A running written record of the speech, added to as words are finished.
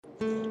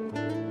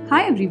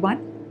Hi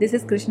everyone, this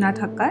is Krishna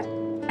Thakkar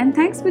and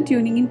thanks for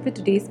tuning in for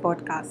today's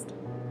podcast.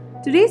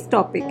 Today's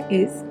topic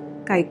is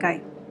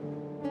Kaikai.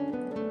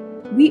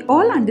 We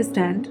all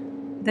understand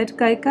that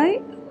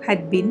Kaikai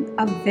had been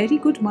a very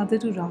good mother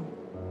to Ram.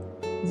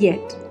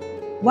 Yet,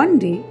 one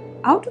day,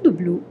 out of the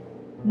blue,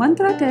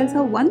 Manthara tells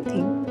her one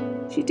thing,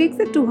 she takes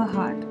it to her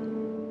heart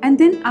and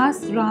then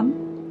asks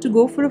Ram to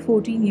go for a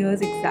 14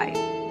 years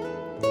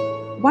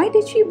exile. Why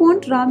did she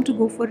want Ram to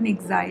go for an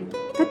exile,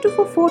 that too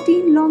for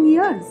 14 long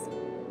years?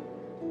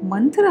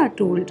 Manthara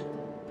told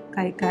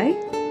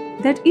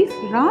Kaikai that if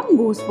Ram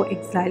goes for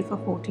exile for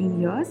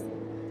 14 years,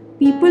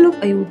 people of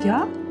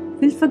Ayodhya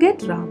will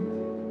forget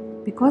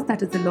Ram because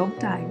that is a long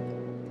time.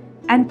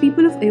 And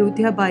people of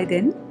Ayodhya by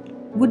then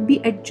would be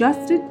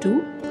adjusted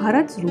to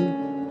Bharat's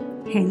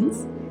rule.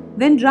 Hence,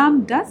 when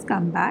Ram does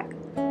come back,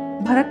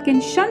 Bharat can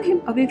shun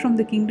him away from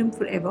the kingdom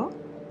forever,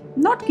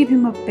 not give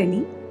him a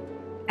penny,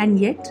 and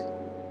yet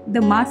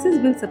the masses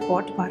will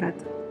support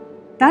Bharat.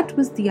 That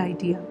was the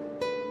idea.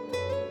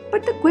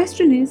 But the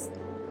question is,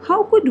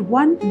 how could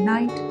one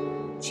night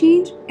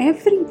change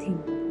everything?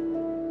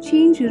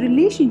 Change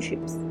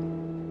relationships?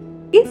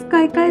 If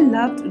Kaikai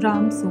loved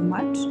Ram so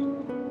much,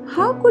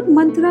 how could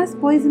Manthara's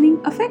poisoning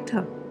affect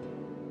her?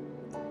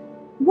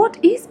 What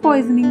is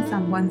poisoning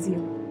someone's ear?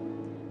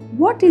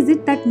 What is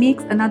it that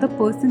makes another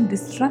person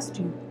distrust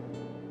you?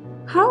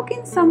 How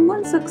can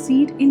someone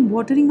succeed in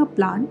watering a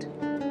plant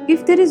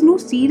if there is no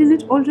seed in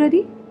it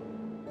already?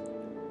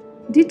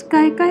 Did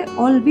Kaikai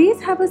always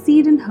have a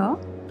seed in her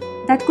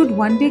that could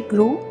one day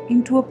grow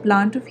into a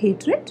plant of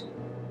hatred?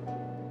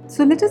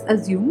 So let us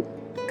assume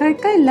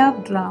Kaikai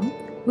loved Ram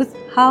was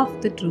half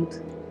the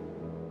truth.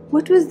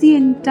 What was the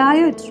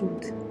entire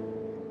truth?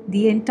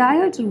 The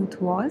entire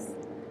truth was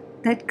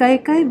that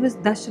Kaikai was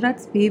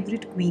Dashrath's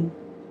favorite queen.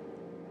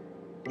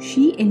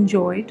 She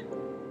enjoyed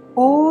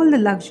all the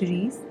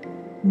luxuries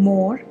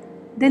more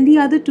than the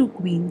other two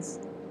queens,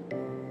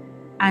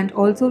 and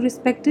also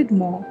respected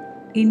more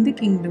in the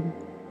kingdom.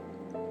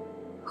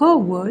 Her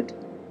word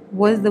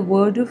was the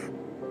word of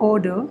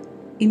order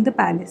in the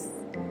palace.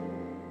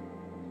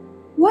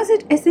 Was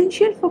it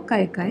essential for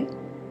Kaikai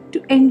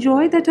to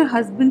enjoy that her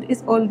husband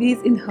is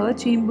always in her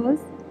chambers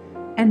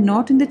and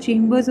not in the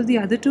chambers of the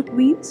other two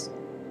queens?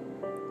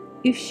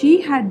 If she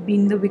had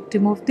been the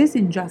victim of this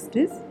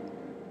injustice,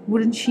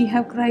 wouldn't she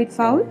have cried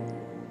foul?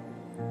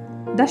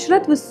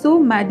 Dashrath was so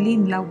madly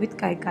in love with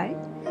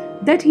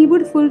Kaikai that he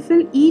would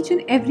fulfill each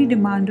and every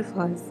demand of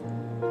hers.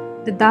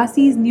 The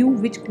Dasis knew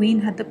which queen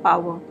had the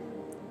power.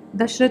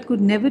 Dashrath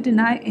could never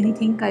deny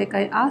anything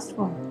Kaikai asked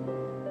for.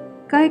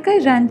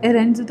 Kaikai ran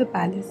errands of the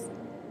palace.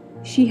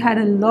 She had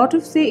a lot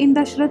of say in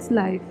Dashrath's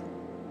life.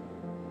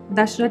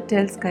 Dashrath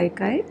tells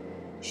Kaikai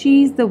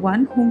she is the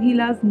one whom he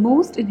loves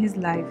most in his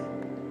life.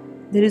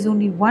 There is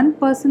only one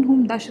person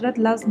whom Dashrath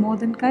loves more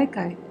than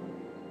Kaikai,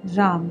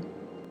 Ram.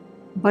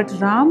 But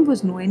Ram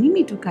was no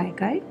enemy to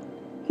Kaikai.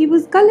 He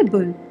was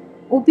gullible,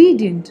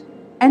 obedient,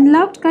 and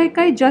loved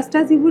Kaikai just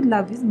as he would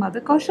love his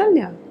mother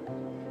Kaushalya.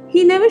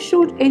 He never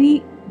showed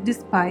any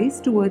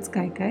despise towards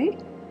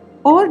Kaikai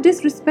or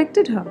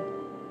disrespected her.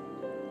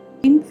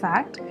 In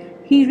fact,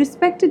 he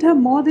respected her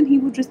more than he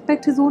would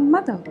respect his own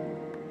mother.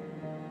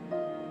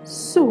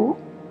 So,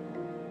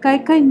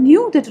 Kaikai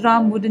knew that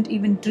Ram wouldn't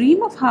even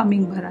dream of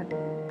harming Bharat.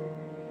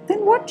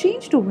 Then what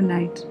changed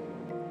overnight?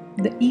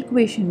 The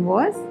equation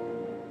was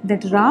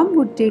that Ram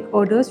would take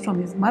orders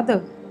from his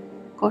mother,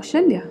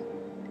 Kaushalya.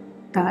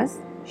 Thus,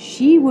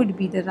 she would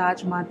be the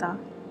Rajmata.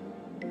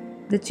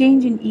 The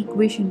change in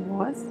equation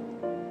was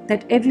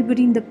that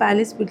everybody in the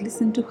palace would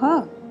listen to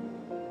her,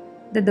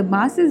 that the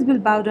masses will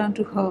bow down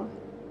to her,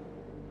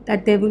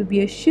 that there will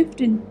be a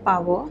shift in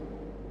power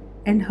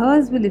and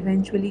hers will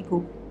eventually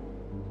go.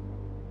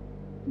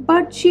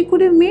 But she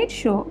could have made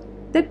sure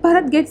that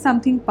Bharat gets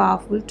something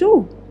powerful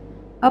too,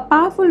 a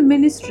powerful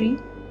ministry,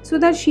 so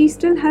that she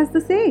still has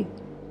the say.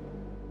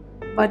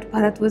 But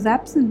Bharat was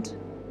absent.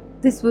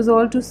 This was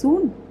all too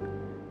soon.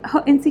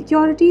 Her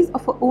insecurities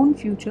of her own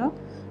future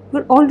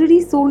were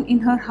already sown in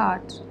her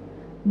heart.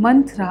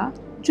 Manthara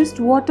just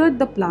watered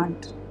the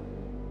plant.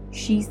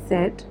 She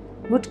said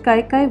what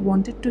Kaikai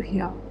wanted to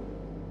hear.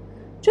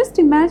 Just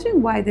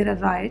imagine why there are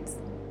riots.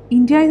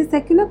 India is a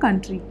secular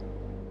country.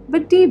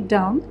 But deep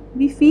down,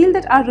 we feel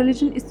that our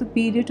religion is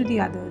superior to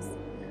the others.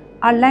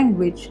 Our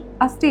language,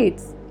 our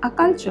states, our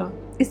culture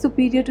is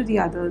superior to the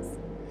others.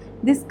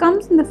 This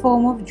comes in the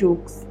form of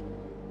jokes.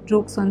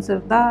 Jokes on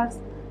Sardars,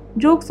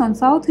 jokes on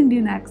South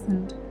Indian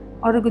accent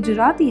or a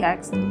Gujarati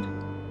accent,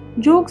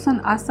 jokes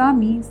on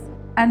Assamese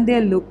and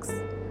their looks,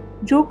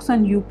 jokes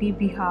on UP,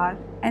 Bihar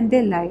and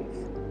their life.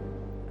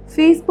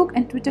 Facebook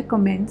and Twitter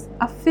comments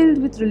are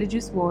filled with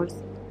religious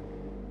wars.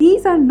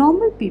 These are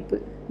normal people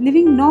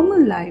living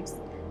normal lives,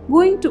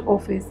 going to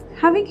office,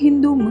 having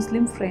Hindu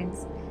Muslim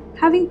friends,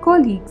 having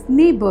colleagues,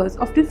 neighbors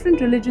of different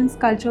religions,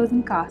 cultures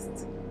and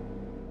castes.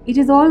 It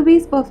is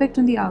always perfect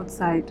on the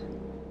outside.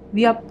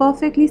 We are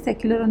perfectly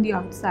secular on the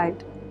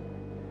outside.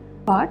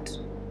 But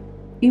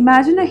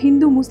imagine a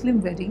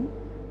Hindu-Muslim wedding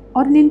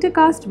or an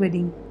intercaste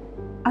wedding.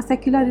 Our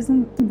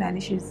secularism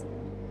vanishes.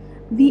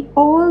 We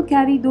all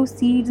carry those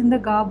seeds in the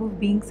garb of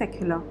being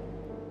secular.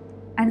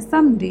 And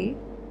someday,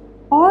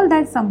 all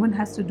that someone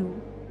has to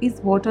do is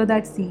water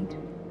that seed.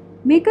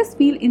 Make us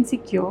feel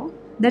insecure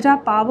that our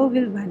power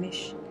will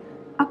vanish,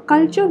 our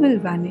culture will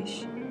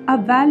vanish, our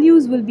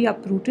values will be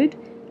uprooted,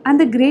 and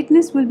the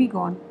greatness will be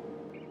gone.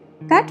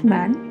 That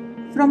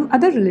man from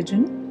other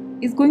religion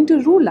is going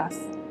to rule us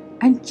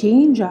and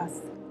change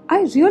us.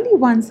 I really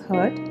once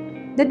heard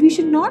that we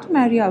should not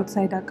marry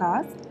outside our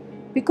caste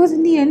because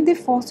in the end they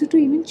force you to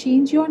even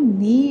change your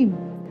name.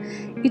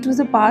 It was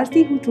a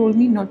Parsi who told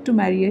me not to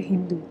marry a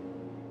Hindu.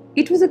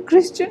 It was a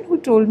Christian who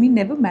told me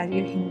never marry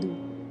a Hindu.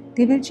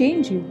 They will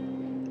change you.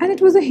 And it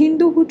was a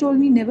Hindu who told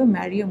me never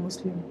marry a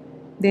Muslim.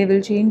 They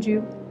will change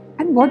you.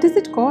 And what does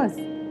it cause?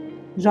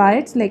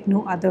 Riots like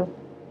no other.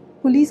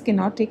 Police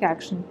cannot take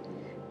action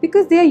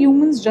because they are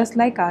humans just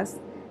like us,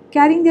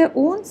 carrying their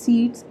own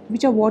seeds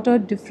which are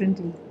watered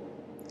differently.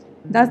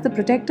 Thus, the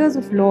protectors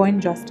of law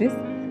and justice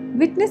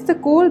witness the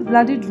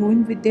cold-blooded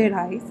ruin with their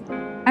eyes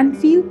and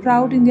feel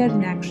proud in their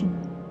inaction.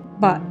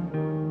 But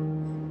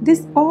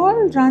this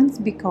all runs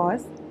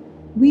because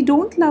we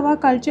don't love our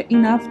culture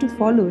enough to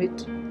follow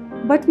it,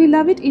 but we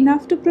love it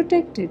enough to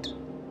protect it.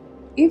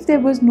 If there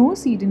was no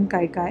seed in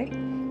Kaikai,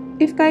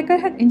 if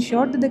Kaikai had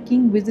ensured that the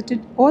king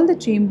visited all the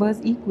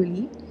chambers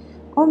equally,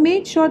 or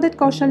made sure that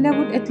Kaushalya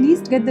would at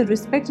least get the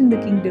respect in the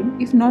kingdom,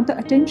 if not the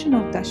attention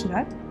of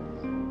Dasharath,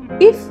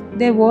 if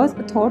there was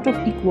a thought of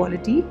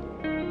equality,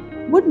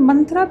 would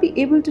Manthra be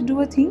able to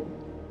do a thing?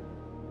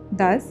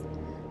 Thus,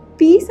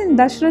 peace in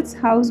Dasharath's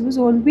house was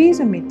always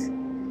a myth.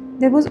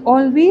 There was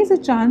always a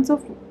chance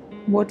of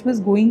what was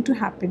going to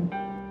happen.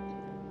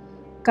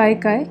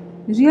 Kaikai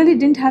really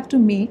didn't have to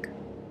make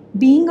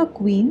being a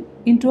queen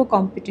into a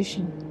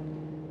competition.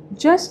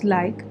 Just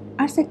like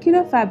our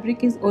secular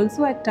fabric is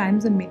also at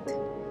times a myth,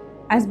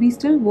 as we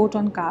still vote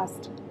on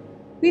caste.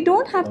 We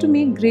don't have to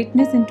make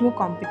greatness into a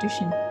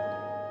competition,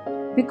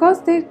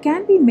 because there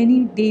can be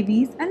many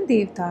Devis and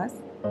Devtas,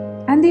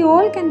 and they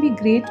all can be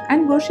great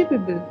and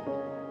worshipable.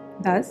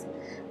 Thus,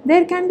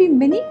 there can be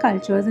many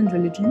cultures and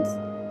religions,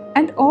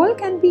 and all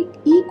can be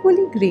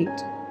equally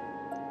great.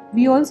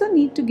 We also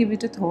need to give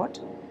it a thought,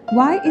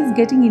 why is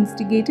getting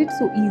instigated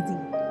so easy?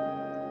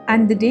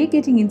 And the day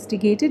getting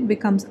instigated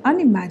becomes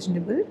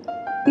unimaginable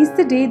is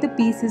the day the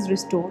peace is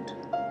restored.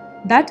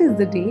 That is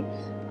the day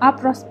our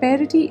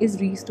prosperity is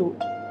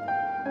restored.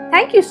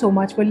 Thank you so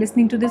much for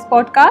listening to this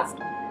podcast.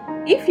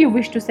 If you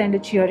wish to send a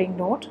cheering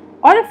note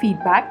or a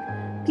feedback,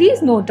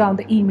 please note down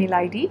the email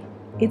ID.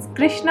 It's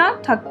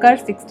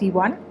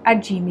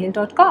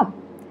krishnathakkar61@gmail.com.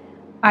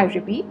 I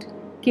repeat,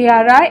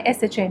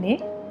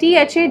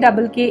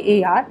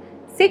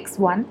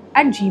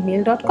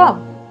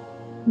 KRISHNATHAKKAR61@gmail.com.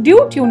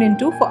 Do tune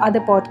into for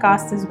other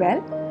podcasts as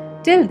well.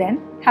 Till then,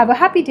 have a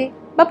happy day.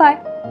 Bye-bye.